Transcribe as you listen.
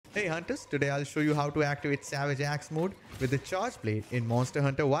Hey Hunters, today I'll show you how to activate Savage Axe mode with the Charge Blade in Monster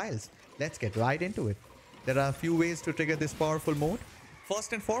Hunter Wilds. Let's get right into it. There are a few ways to trigger this powerful mode.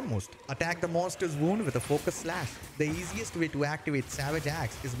 First and foremost, attack the monster's wound with a focus slash. The easiest way to activate Savage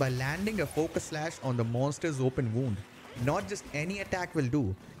Axe is by landing a focus slash on the monster's open wound. Not just any attack will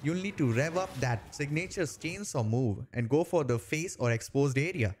do, you'll need to rev up that signature chainsaw move and go for the face or exposed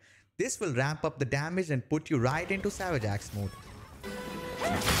area. This will ramp up the damage and put you right into Savage Axe mode.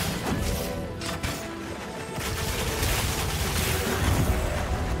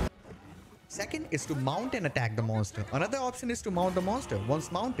 Second is to mount and attack the monster. Another option is to mount the monster.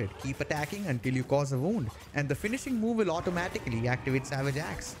 Once mounted, keep attacking until you cause a wound, and the finishing move will automatically activate Savage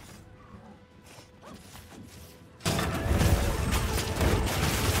Axe.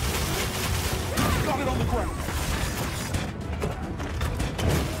 Got it on the ground.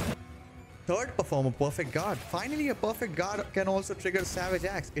 Third, perform a perfect guard. Finally, a perfect guard can also trigger Savage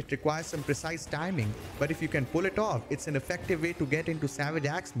Axe. It requires some precise timing, but if you can pull it off, it's an effective way to get into Savage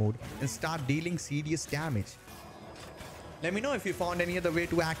Axe mode and start dealing serious damage. Let me know if you found any other way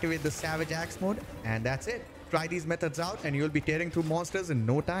to activate the Savage Axe mode. And that's it. Try these methods out and you'll be tearing through monsters in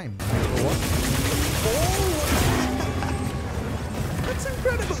no time. Oh! That's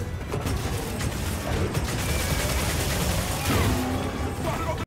incredible!